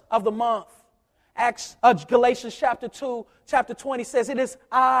verse of the month, Galatians chapter 2, chapter 20 says, it is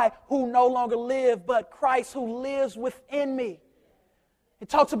I who no longer live, but Christ who lives within me. It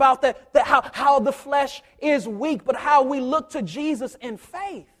talks about that how the flesh is weak, but how we look to Jesus in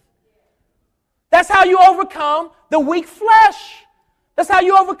faith. That's how you overcome the weak flesh. That's how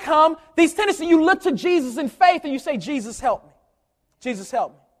you overcome these tendencies. You look to Jesus in faith and you say, Jesus, help me. Jesus,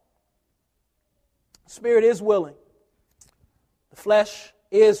 help me. The spirit is willing. The flesh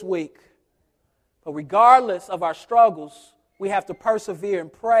is weak. But regardless of our struggles, we have to persevere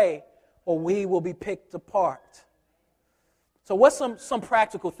and pray or we will be picked apart. So what's some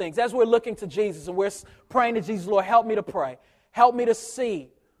practical things? As we're looking to Jesus and we're praying to Jesus, Lord, help me to pray. Help me to see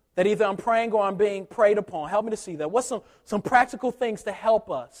that either I'm praying or I'm being prayed upon. Help me to see that. What's some practical things to help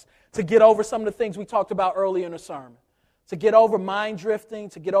us to get over some of the things we talked about earlier in the sermon? To get over mind drifting,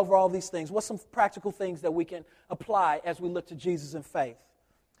 to get over all these things. What's some practical things that we can apply as we look to Jesus in faith?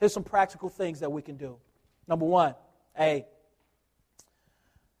 Here's some practical things that we can do. Number one, we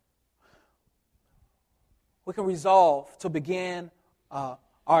can resolve to begin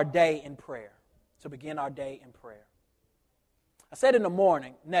our day in prayer. To begin our day in prayer. I said in the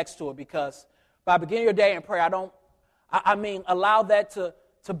morning next to it because by beginning your day in prayer, I mean allow that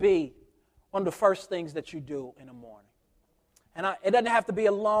to be one of the first things that you do in the morning. And it doesn't have to be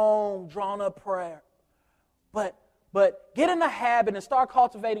a long, drawn-up prayer. But get in the habit and start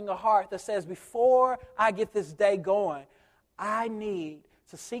cultivating a heart that says, before I get this day going, I need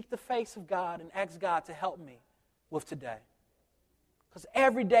to seek the face of God and ask God to help me with today. Because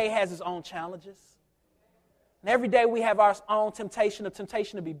every day has its own challenges. And every day we have our own temptation, a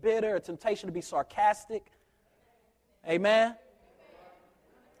temptation to be bitter, a temptation to be sarcastic. Amen?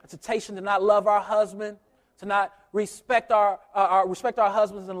 A temptation to not love our husband, to not respect our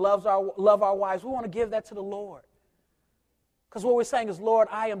husbands and love our wives. We want to give that to the Lord. Because what we're saying is, Lord,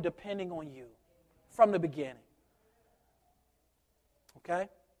 I am depending on you from the beginning. Okay?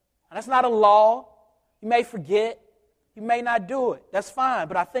 And that's not a law. You may forget. You may not do it. That's fine.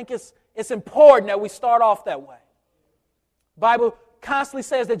 But I think it's important that we start off that way. The Bible constantly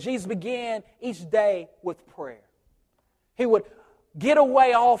says that Jesus began each day with prayer. He would get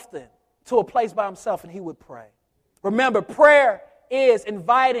away often to a place by himself and he would pray. Remember, prayer is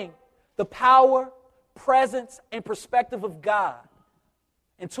inviting the power, presence, and perspective of God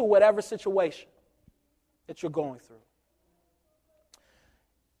into whatever situation that you're going through.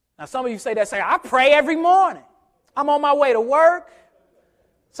 Now, some of you say, I pray every morning. I'm on my way to work.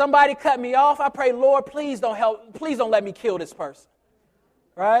 Somebody cut me off. I pray, Lord, please don't let me kill this person.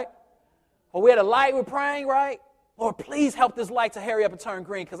 Right? Or we're at a light, we're praying, right? Lord, please help this light to hurry up and turn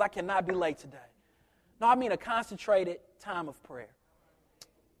green because I cannot be late today. No, I mean a concentrated time of prayer.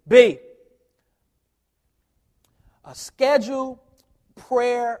 B, schedule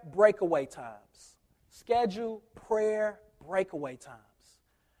prayer breakaway times. Schedule prayer breakaway times.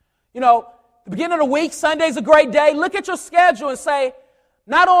 You know, the beginning of the week, Sunday's a great day. Look at your schedule and say,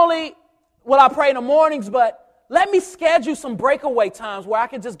 not only will I pray in the mornings, but let me schedule some breakaway times where I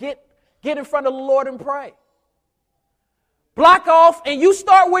can just get in front of the Lord and pray. Block off and you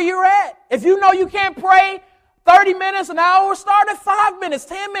start where you're at. If you know you can't pray 30 minutes, an hour, start at 5 minutes,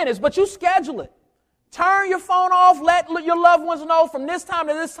 10 minutes, but you schedule it. Turn your phone off. Let your loved ones know from this time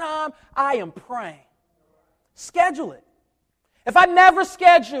to this time, I am praying. Schedule it. If I never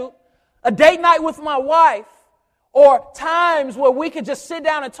scheduled a date night with my wife or times where we could just sit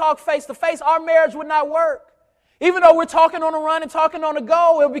down and talk face to face, our marriage would not work. Even though we're talking on the run and talking on the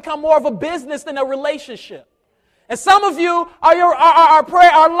go, it will become more of a business than a relationship. And some of you,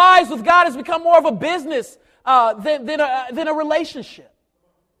 our lives with God has become more of a business than a relationship.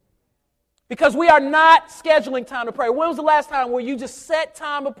 Because we are not scheduling time to pray. When was the last time where you just set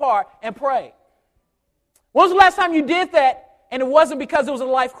time apart and prayed? When was the last time you did that and it wasn't because it was a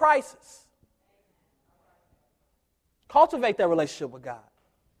life crisis? Cultivate that relationship with God.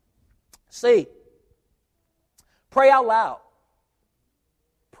 C, pray out loud.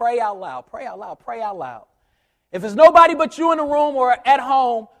 Pray out loud. Pray out loud. Pray out loud. If there's nobody but you in the room or at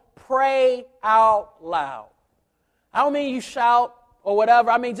home, pray out loud. I don't mean you shout or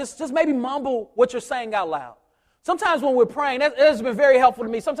whatever. I mean just maybe mumble what you're saying out loud. Sometimes when we're praying, that has been very helpful to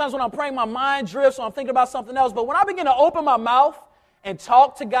me. Sometimes when I'm praying, my mind drifts or I'm thinking about something else. But when I begin to open my mouth and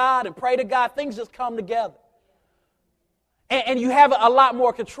talk to God and pray to God, things just come together. And you have a lot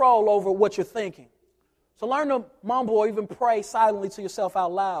more control over what you're thinking. So learn to mumble or even pray silently to yourself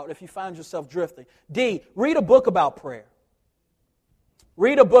out loud if you find yourself drifting. D, read a book about prayer.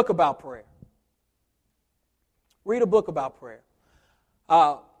 Read a book about prayer. Read a book about prayer.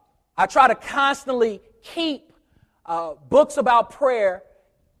 I try to constantly keep books about prayer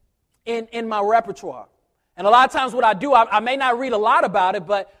in my repertoire. And a lot of times what I do, I may not read a lot about it,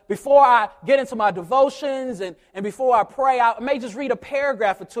 but before I get into my devotions and before I pray, I may just read a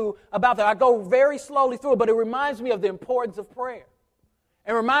paragraph or two about that. I go very slowly through it, but it reminds me of the importance of prayer.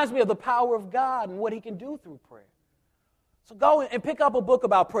 It reminds me of the power of God and what he can do through prayer. So go and pick up a book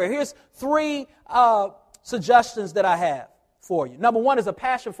about prayer. Here's 3 suggestions that I have for you. Number 1 is A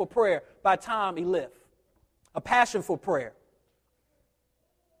Passion for Prayer by Tom Eliff. A Passion for Prayer.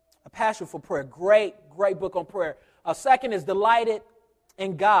 A Passion for Prayer. Great book on prayer. Second is Delighted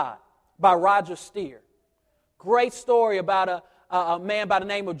in God by Roger Steer. Great story about a man by the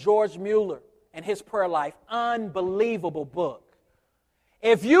name of George Mueller and his prayer life. Unbelievable book.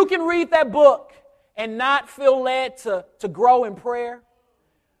 If you can read that book and not feel led to grow in prayer,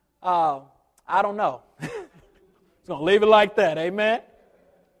 I don't know. It's going to leave it like that, amen?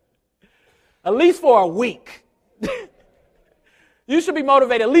 At least for a week. You should be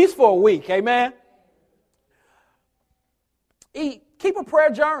motivated at least for a week, amen? Keep a prayer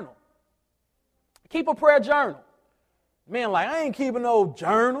journal. Keep a prayer journal. Man, like, I ain't keeping no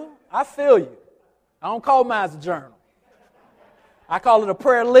journal. I feel you. I don't call mine a journal. I call it a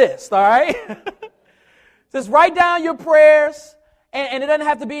prayer list, all right? Just write down your prayers, and it doesn't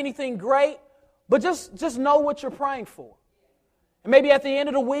have to be anything great, but just know what you're praying for. And maybe at the end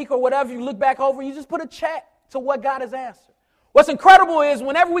of the week or whatever, you look back over, you just put a check to what God has answered. What's incredible is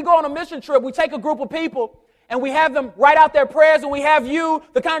whenever we go on a mission trip, we take a group of people and we have them write out their prayers, and we have you,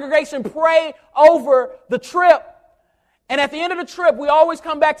 the congregation, pray over the trip. And at the end of the trip, we always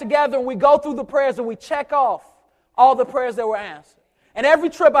come back together and we go through the prayers and we check off all the prayers that were answered. And every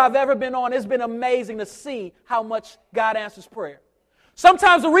trip I've ever been on, it's been amazing to see how much God answers prayer.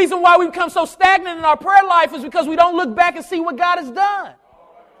 Sometimes the reason why we become so stagnant in our prayer life is because we don't look back and see what God has done.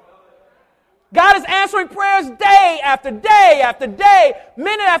 God is answering prayers day after day after day,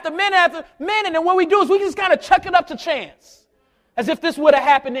 minute after minute after minute. And what we do is we just kind of chuck it up to chance, as if this would have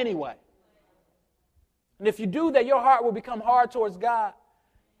happened anyway. And if you do that, your heart will become hard towards God.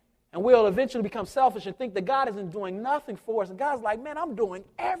 And we'll eventually become selfish and think that God isn't doing nothing for us. And God's like, man, I'm doing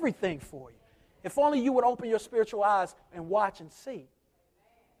everything for you. If only you would open your spiritual eyes and watch and see.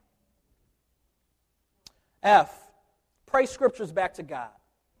 F, pray scriptures back to God.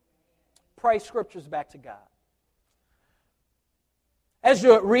 Pray scriptures back to God. As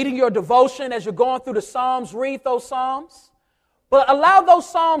you're reading your devotion, as you're going through the Psalms, read those Psalms. But allow those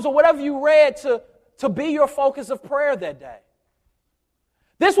Psalms or whatever you read to be your focus of prayer that day.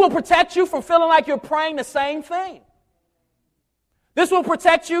 This will protect you from feeling like you're praying the same thing. This will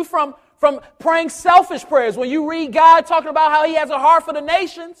protect you from praying selfish prayers. When you read God talking about how he has a heart for the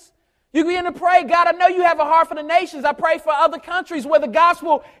nations, you begin to pray, God, I know you have a heart for the nations. I pray for other countries where the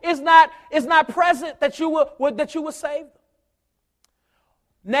gospel is not present, that you will save them.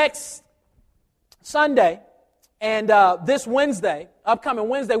 Next Sunday and this Wednesday, upcoming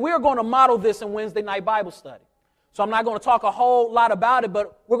Wednesday, we are going to model this in Wednesday night Bible study. So I'm not going to talk a whole lot about it,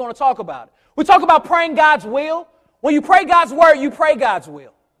 but we're going to talk about it. We talk about praying God's will. When you pray God's word, you pray God's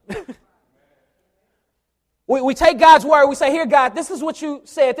will. We take God's word, we say, here, God, this is what you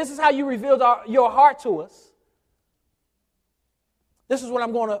said. This is how you revealed your heart to us. This is what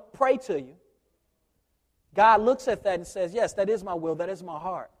I'm going to pray to you. God looks at that and says, yes, that is my will. That is my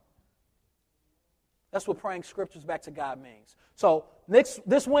heart. That's what praying scriptures back to God means. So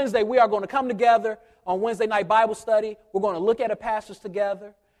this Wednesday, we are going to come together on Wednesday night Bible study. We're going to look at a passage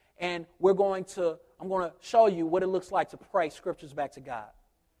together, and I'm going to show you what it looks like to pray scriptures back to God.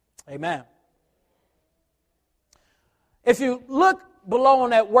 Amen. If you look below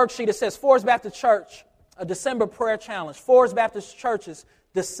on that worksheet, it says Forest Baptist Church, a December prayer challenge. Forest Baptist Church's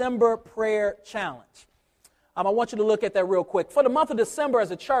December prayer challenge. I want you to look at that real quick. For the month of December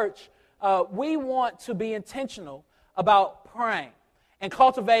as a church, we want to be intentional about praying and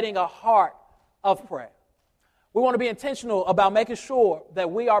cultivating a heart of prayer. We want to be intentional about making sure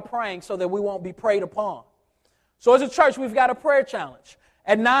that we are praying so that we won't be preyed upon. So as a church, we've got a prayer challenge.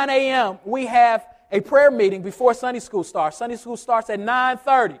 At 9 a.m., we have a prayer meeting before Sunday school starts. Sunday school starts at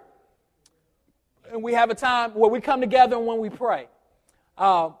 9:30. And we have a time where we come together and when we pray.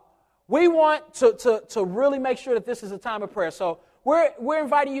 We want to really make sure that this is a time of prayer. So we're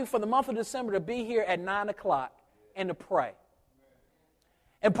inviting you for the month of December to be here at 9 o'clock and to pray.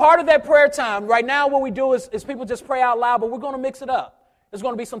 And part of that prayer time, right now what we do is people just pray out loud, but we're going to mix it up. There's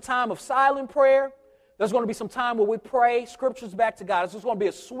going to be some time of silent prayer. There's going to be some time where we pray scriptures back to God. It's just going to be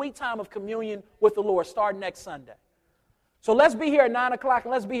a sweet time of communion with the Lord starting next Sunday. So let's be here at 9 o'clock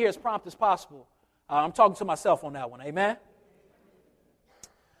and let's be here as prompt as possible. I'm talking to myself on that one. Amen?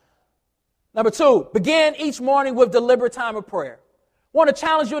 Number 2, begin each morning with deliberate time of prayer. I want to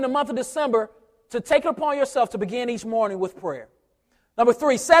challenge you in the month of December to take it upon yourself to begin each morning with prayer. Number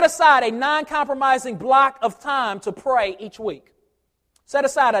 3, set aside a non-compromising block of time to pray each week. Set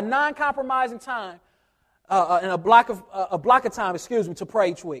aside a non-compromising time and a block of time, to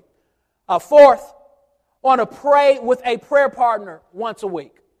pray each week. 4th, want to pray with a prayer partner once a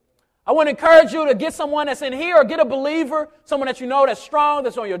week. I want to encourage you to get someone that's in here or get a believer, someone that you know that's strong,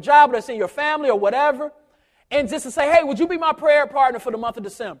 that's on your job, that's in your family or whatever, and just to say, hey, would you be my prayer partner for the month of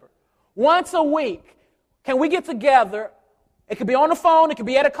December? Once a week, can we get together? It could be on the phone, it could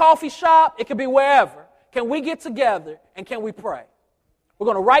be at a coffee shop, it could be wherever. Can we get together and can we pray? We're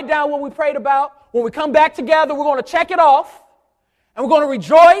going to write down what we prayed about. When we come back together, we're going to check it off, and we're going to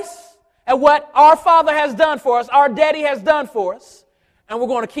rejoice at what our Father has done for us, our Daddy has done for us, and we're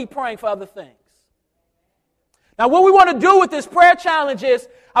going to keep praying for other things. Now, what we want to do with this prayer challenge is,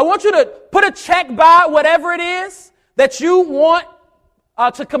 I want you to put a check by whatever it is that you want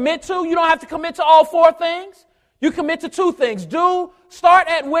to commit to. You don't have to commit to all 4 things. You commit to 2 things. Start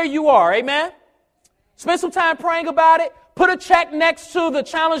at where you are, amen? Spend some time praying about it. Put a check next to the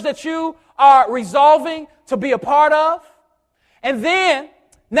challenge that you are resolving to be a part of. And then,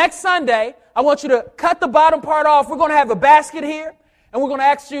 next Sunday, I want you to cut the bottom part off. We're going to have a basket here, and we're going to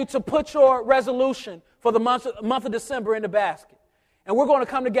ask you to put your resolution for the month of December in the basket. And we're going to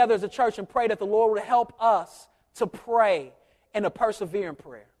come together as a church and pray that the Lord would help us to pray and to persevere in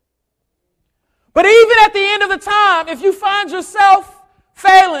prayer. But even at the end of the time, if you find yourself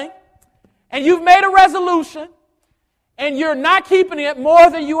failing and you've made a resolution and you're not keeping it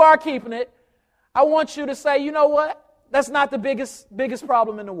more than you are keeping it, I want you to say, you know what? That's not the biggest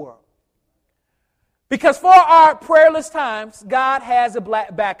problem in the world. Because for our prayerless times, God has a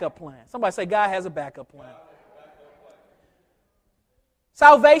backup plan. Somebody say, God has a backup plan.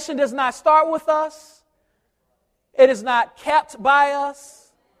 Salvation does not start with us. It is not kept by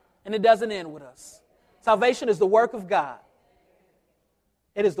us. And it doesn't end with us. Salvation is the work of God.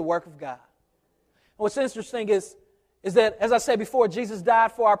 It is the work of God. And what's interesting is that, as I said before, Jesus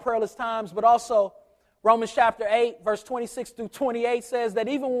died for our prayerless times, but also Romans chapter 8, verse 26 through 28 says that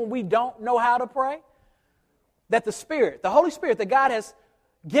even when we don't know how to pray, that the Spirit, the Holy Spirit that God has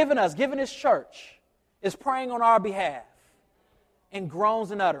given us, given His church, is praying on our behalf in groans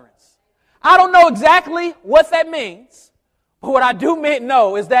and utterance. I don't know exactly what that means, but what I do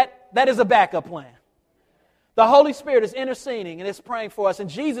know is that is a backup plan. The Holy Spirit is interceding and is praying for us, and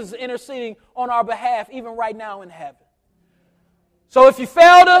Jesus is interceding on our behalf even right now in heaven. So if you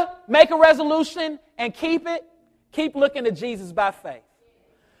fail to make a resolution and keep it, keep looking to Jesus by faith.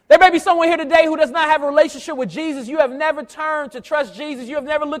 There may be someone here today who does not have a relationship with Jesus. You have never turned to trust Jesus. You have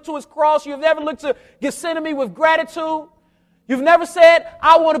never looked to His cross. You have never looked to Gethsemane with gratitude. You've never said,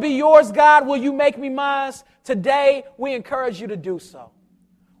 I want to be yours, God. Will you make me mine? Today, we encourage you to do so.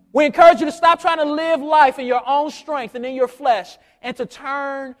 We encourage you to stop trying to live life in your own strength and in your flesh and to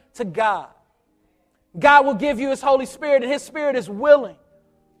turn to God. God will give you His Holy Spirit, and His Spirit is willing.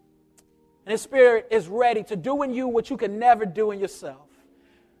 And His Spirit is ready to do in you what you can never do in yourself.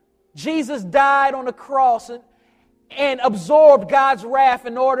 Jesus died on the cross and absorbed God's wrath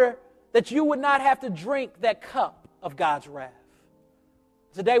in order that you would not have to drink that cup of God's wrath.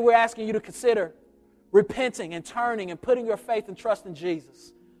 Today we're asking you to consider repenting and turning and putting your faith and trust in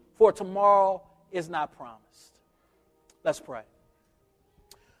Jesus, for tomorrow is not promised. Let's pray.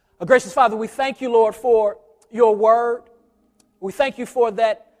 Oh, gracious Father, we thank you, Lord, for your word. We thank you for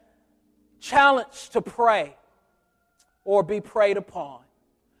that challenge to pray or be prayed upon.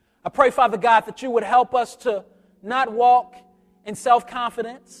 I pray, Father God, that you would help us to not walk in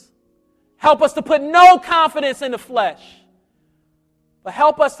self-confidence. Help us to put no confidence in the flesh, but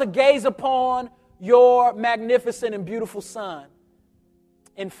help us to gaze upon your magnificent and beautiful Son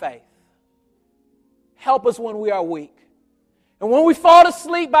in faith. Help us when we are weak. And when we fall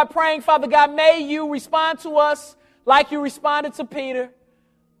asleep by praying, Father God, may you respond to us like you responded to Peter.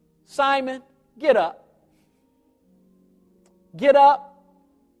 Simon, get up. Get up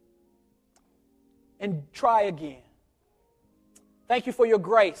and try again. Thank you for your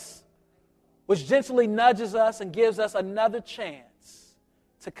grace, which gently nudges us and gives us another chance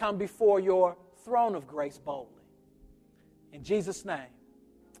to come before your throne of grace boldly. In Jesus' name,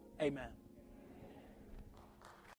 amen.